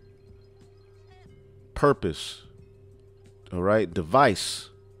 purpose. All right, devices.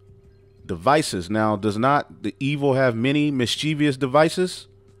 Now, does not the evil have many mischievous devices,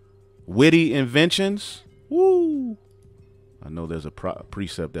 witty inventions? Woo! I know there's a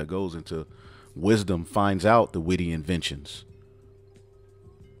precept that goes into wisdom finds out the witty inventions.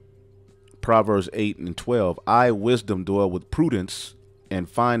 Proverbs 8:12. I, wisdom, dwell with prudence and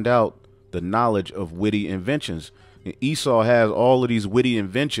find out the knowledge of witty inventions. And Esau has all of these witty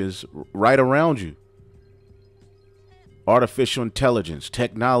inventions right around you. Artificial intelligence,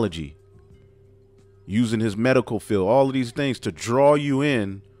 technology, using his medical field, all of these things to draw you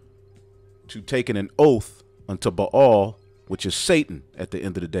in to taking an oath unto Baal, which is Satan at the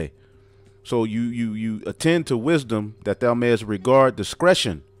end of the day. So you attend to wisdom that thou mayest regard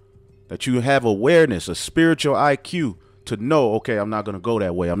discretion, that you have awareness, a spiritual IQ to know, okay, I'm not going to go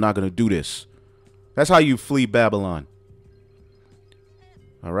that way. I'm not going to do this. That's how you flee Babylon.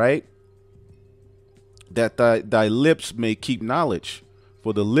 All right. That thy lips may keep knowledge,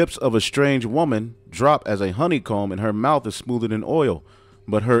 for the lips of a strange woman drop as a honeycomb, and her mouth is smoother than oil,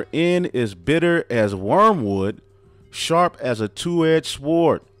 but her end is bitter as wormwood, sharp as a two-edged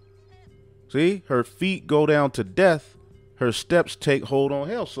sword. See, her feet go down to death, her steps take hold on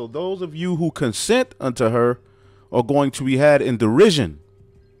hell. So those of you who consent unto her are going to be had in derision.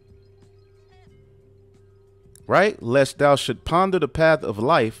 Right? Lest thou should ponder the path of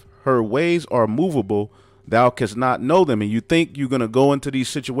life, her ways are movable, thou canst not know them. And you think you're going to go into these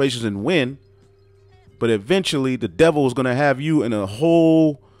situations and win, but eventually the devil is going to have you in a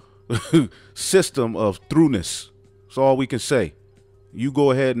whole system of throughness. That's all we can say. You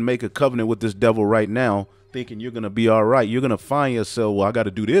go ahead and make a covenant with this devil right now, thinking you're going to be all right. You're going to find yourself, well, I got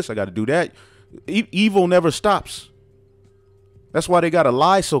to do this, I got to do that. Evil never stops. That's why they got to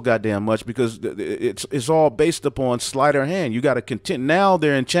lie so goddamn much, because it's all based upon sleight of hand. You got to contend. Now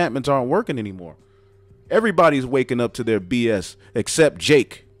their enchantments aren't working anymore. Everybody's waking up to their BS except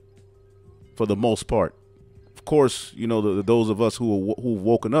Jake, for the most part. of course, you know, those of us who've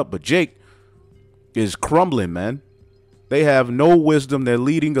woken up, but Jake is crumbling, man. They have no wisdom. They're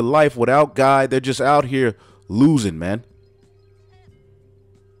leading a life without God. They're just out here losing, man.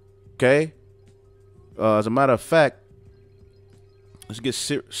 Okay. As a matter of fact, let's get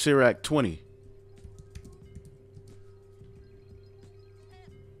Sirach 20.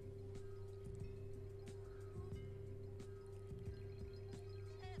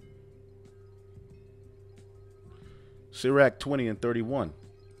 Sirach 20 and 31.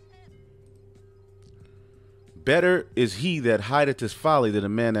 Better is he that hideth his folly than a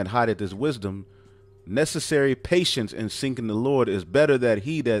man that hideth his wisdom. Necessary patience in seeking the Lord is better than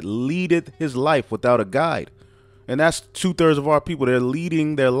he that leadeth his life without a guide. And that's 2/3 of our people. They're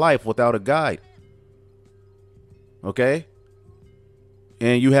leading their life without a guide. Okay?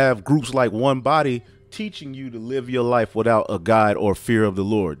 And you have groups like One Body teaching you to live your life without a guide or fear of the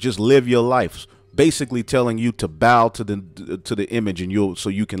Lord. Just live your life. Basically telling you to bow to the image and so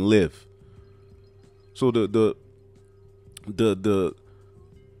you can live. So the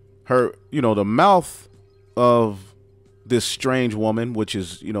mouth of this strange woman, which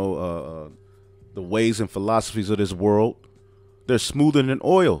is, the ways and philosophies of this world, they're smoother than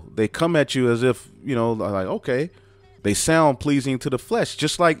oil. They come at you as if, like, okay, they sound pleasing to the flesh,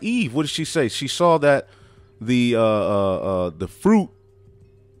 just like Eve. What did she say? She saw that the fruit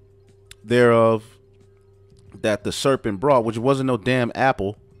thereof that the serpent brought, which wasn't no damn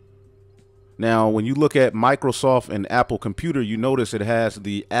apple. Now, when you look at Microsoft and Apple computer, you notice it has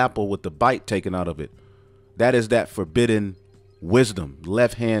the apple with the bite taken out of it. That is that forbidden wisdom,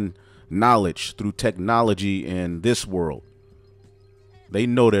 left-hand knowledge through technology in this world. They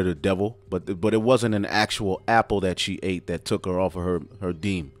know they're the devil, but it wasn't an actual apple that she ate that took her off of her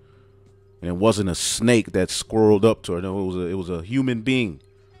deem. And it wasn't a snake that squirreled up to her. No, it was a human being.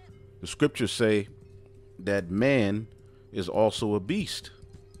 The scriptures say that man is also a beast.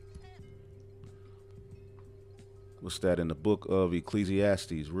 What's that in the book of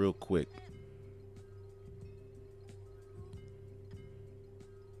Ecclesiastes? Real quick.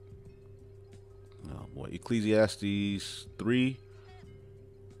 Oh boy, Ecclesiastes 3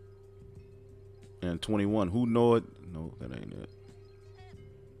 and 21. Who know it? No, that ain't it.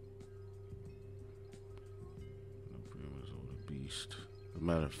 Beast. As a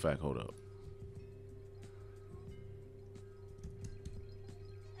matter of fact, hold up.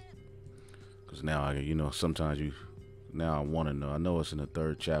 Because now, sometimes now I want to know. I know it's in the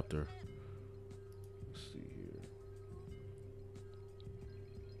 3rd chapter. Let's see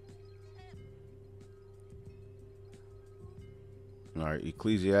here. All right,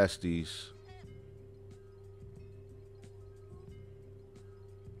 Ecclesiastes. Let's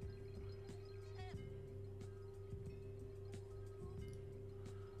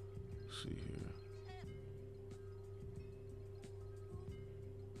see here.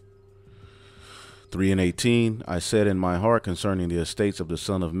 3 and 18, I said in my heart concerning the estates of the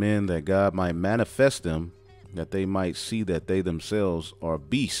Son of Men, that God might manifest them, that they might see that they themselves are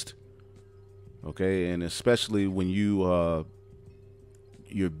beast. Okay, and especially when you're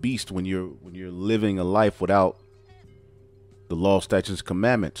beast, when you're living a life without the law, statutes,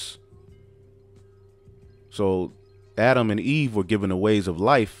 commandments. So Adam and Eve were given the ways of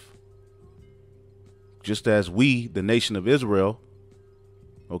life, just as we, the nation of Israel,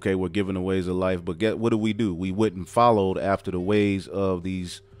 okay, we're given the ways of life, but what do? We went and followed after the ways of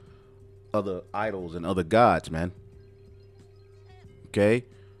these other idols and other gods, man. Okay,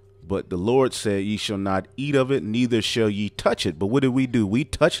 but the Lord said, ye shall not eat of it, neither shall ye touch it. But what did we do? We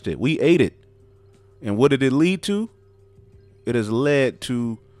touched it. We ate it. And what did it lead to? It has led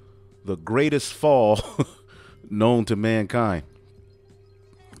to the greatest fall known to mankind.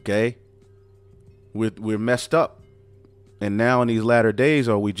 Okay, we're messed up. And now in these latter days,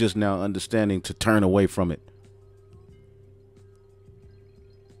 are we just now understanding to turn away from it?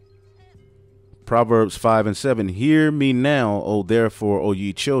 Proverbs 5 and 7. Hear me now, O therefore, O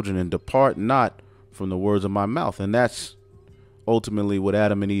ye children, and depart not from the words of my mouth. And that's ultimately what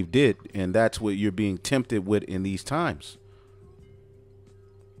Adam and Eve did. And that's what you're being tempted with in these times.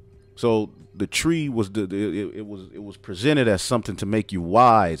 So the tree was it was presented as something to make you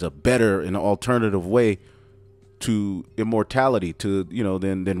wise, a better and alternative way to immortality, to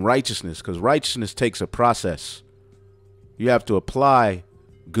than righteousness, because righteousness takes a process. You have to apply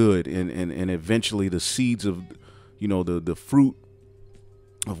good, and eventually the seeds of the fruit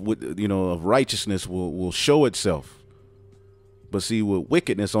of of righteousness will show itself. But see, with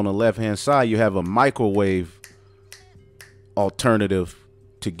wickedness on the left hand side, you have a microwave alternative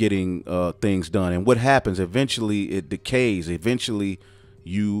to getting things done. And what happens? Eventually it decays. Eventually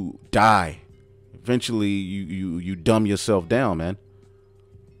you die. eventually you dumb yourself down, man.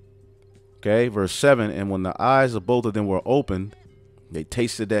 Okay, verse 7, and when the eyes of both of them were opened, they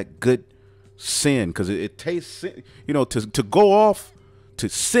tasted that good sin, because it tastes sin. You know, to go off to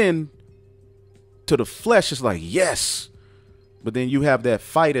sin to the flesh is like, yes. But then you have that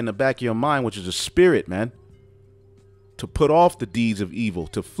fight in the back of your mind, which is a spirit, man. To put off the deeds of evil,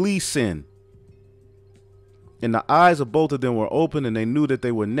 to flee sin. And the eyes of both of them were open, and they knew that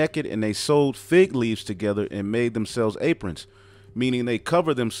they were naked, and they sewed fig leaves together and made themselves aprons. Meaning they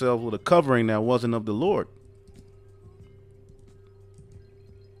covered themselves with a covering that wasn't of the Lord.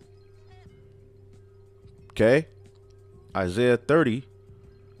 Okay. Isaiah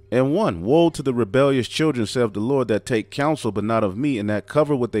 30:1. Woe to the rebellious children, saith the Lord, that take counsel, but not of me, and that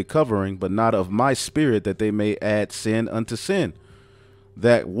cover with a covering, but not of my spirit, that they may add sin unto sin.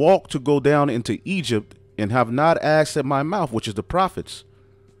 That walk to go down into Egypt, and have not asked at my mouth, which is the prophets.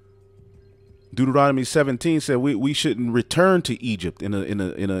 Deuteronomy 17 said we shouldn't return to Egypt in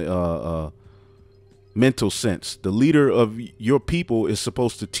a mental sense. The leader of your people is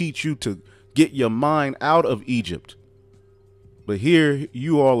supposed to teach you to get your mind out of Egypt. But here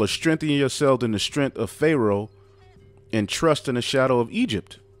you all are strengthening yourselves in the strength of Pharaoh and trust in the shadow of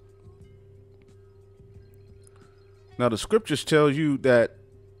Egypt. Now the scriptures tell you that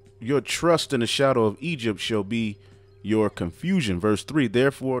your trust in the shadow of Egypt shall be your confusion. Verse 3,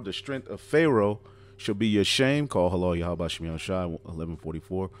 therefore the strength of Pharaoh shall be your shame. Call hello Yahweh Shemi Shai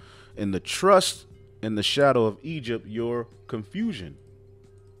 11:44. And the trust in the shadow of Egypt, your confusion.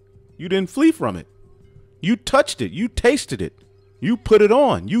 You didn't flee from it. You touched it. You tasted it. You put it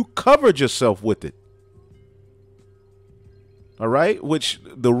on. You covered yourself with it. All right. Which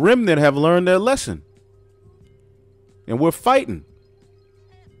the remnant have learned their lesson. And we're fighting.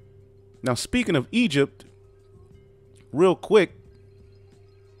 Now, speaking of Egypt, real quick,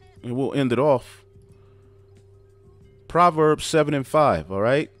 and we'll end it off. Proverbs 7:5, all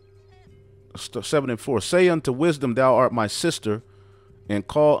right? 7:4. Say unto wisdom, thou art my sister, and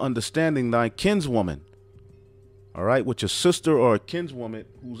call understanding thy kinswoman. All right? Which a sister or a kinswoman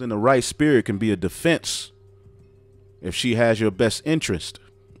who's in the right spirit can be a defense if she has your best interest.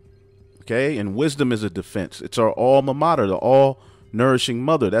 Okay? And wisdom is a defense. It's our alma mater, the all-nourishing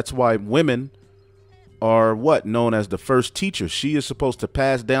mother. That's why women are what? Known as the first teacher. She is supposed to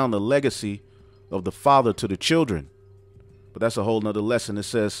pass down the legacy of the father to the children. But that's a whole nother lesson. It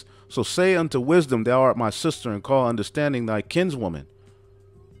says, so say unto wisdom, thou art my sister, and call understanding thy kinswoman.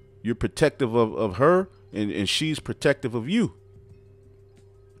 You're protective of her, and she's protective of you.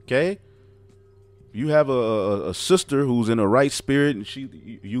 Okay? You have a sister who's in a right spirit, and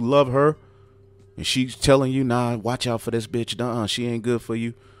you love her, and she's telling you, nah, watch out for this bitch. Nah, she ain't good for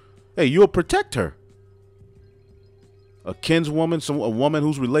you. Hey, you'll protect her. A kinswoman, a woman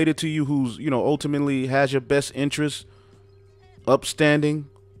who's related to you, who's, you know, ultimately has your best interest, upstanding,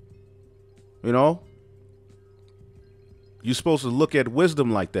 you know, you're supposed to look at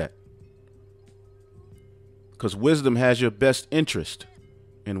wisdom like that, because wisdom has your best interest,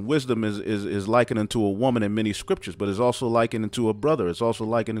 and wisdom is likened unto a woman in many scriptures, but it's also likened unto a brother. It's also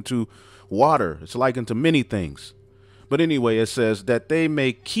likened unto water. It's likened to many things. But anyway, it says that they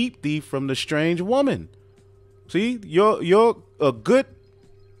may keep thee from the strange woman. See, you're a good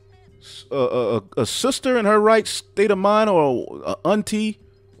a sister in her right state of mind, or a auntie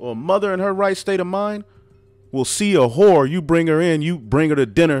or a mother in her right state of mind will see a whore. You bring her in, you bring her to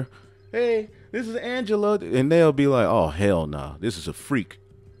dinner. Hey, this is Angela. And they'll be like, oh, hell nah, this is a freak.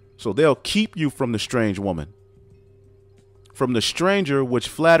 So they'll keep you from the strange woman, from the stranger which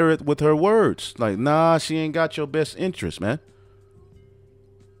flattereth with her words. Like, nah, she ain't got your best interest, man.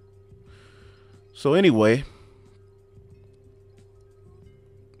 So anyway,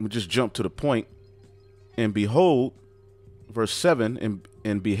 we just jump to the point. And behold, verse 7,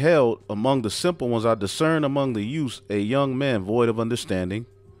 and beheld among the simple ones, I discerned among the youths a young man void of understanding,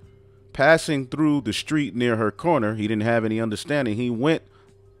 passing through the street near her corner. He didn't have any understanding. He went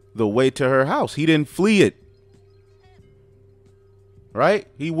the way to her house. He didn't flee it. Right?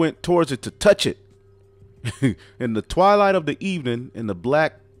 He went towards it to touch it. In the twilight of the evening, in the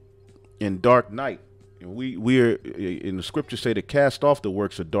black and dark night. And we are, in the scriptures say, to cast off the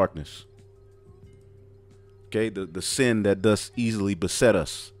works of darkness. Okay, the sin that does easily beset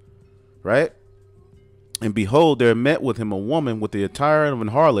us. Right? And behold, there met with him a woman with the attire of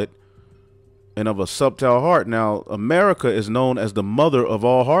an harlot and of a subtile heart. Now, America is known as the mother of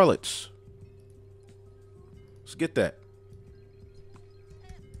all harlots. Let's get that.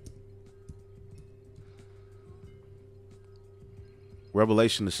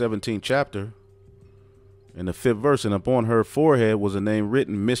 Revelation, the 17th chapter, In the 5th verse, and upon her forehead was a name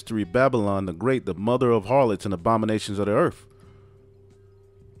written, Mystery Babylon the Great, the mother of harlots and abominations of the earth.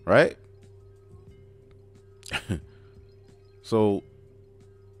 Right? So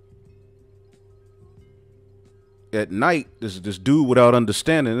at night, this dude without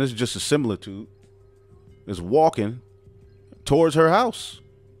understanding, this is just a similitude, is walking towards her house.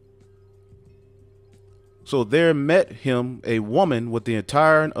 So there met him a woman with the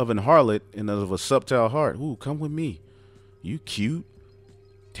attire of an harlot and of a subtile heart. Ooh, come with me. You cute.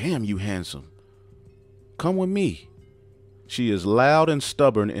 Damn, you handsome. Come with me. She is loud and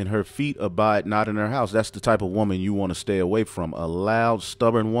stubborn, and her feet abide not in her house. That's the type of woman you want to stay away from. A loud,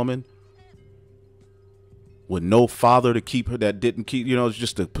 stubborn woman with no father to keep her, that didn't keep, it's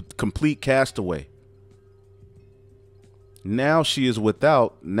just a complete castaway. Now she is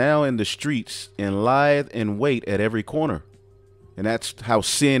without, now in the streets, and lieth in wait at every corner. And that's how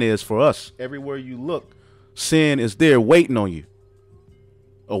sin is for us. Everywhere you look, sin is there waiting on you.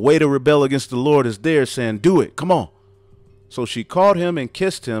 A way to rebel against the Lord is there saying, do it, come on. So she caught him and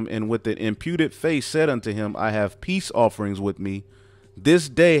kissed him, and with an imputed face said unto him, I have peace offerings with me. This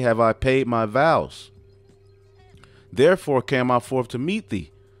day have I paid my vows. Therefore came I forth to meet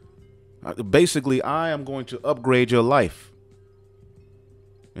thee. Basically, I am going to upgrade your life.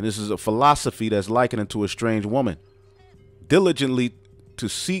 And this is a philosophy that's likened to a strange woman. Diligently to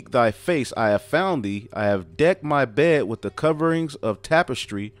seek thy face I have found thee. I have decked my bed with the coverings of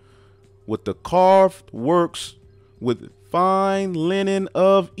tapestry, with the carved works, with fine linen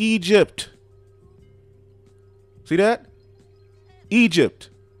of Egypt. See that? Egypt.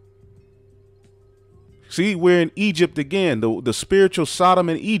 See, we're in Egypt again, the spiritual Sodom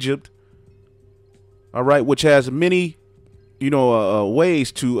in Egypt. All right, which has many,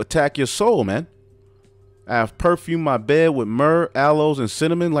 ways to attack your soul, man. I have perfumed my bed with myrrh, aloes, and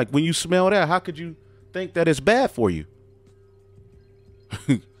cinnamon. Like, when you smell that, how could you think that it's bad for you?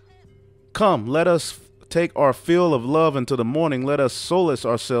 Come, let us take our fill of love until the morning. Let us solace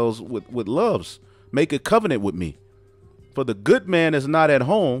ourselves with loves. Make a covenant with me. For the good man is not at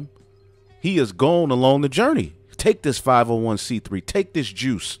home. He is gone along the journey. Take this 501c3. Take this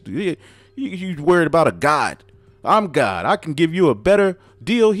juice. You worried about a God. I'm God. I can give you a better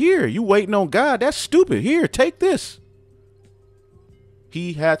deal here. You waiting on God. That's stupid. Here, take this.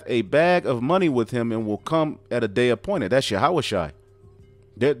 He hath a bag of money with him and will come at a day appointed. That's Yahushai.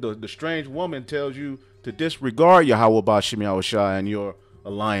 The strange woman tells you to disregard Yahweh Bashim Yahushai and your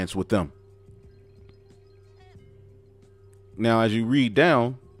alliance with them. Now, as you read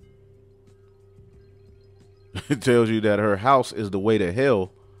down, it tells you that her house is the way to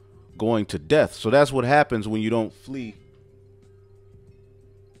hell, going to death. So that's what happens when you don't flee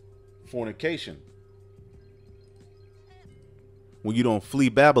fornication. When you don't flee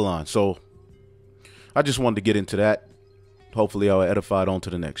Babylon. So I just wanted to get into that. Hopefully I'll edify it on to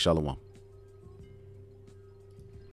the next. Shalom.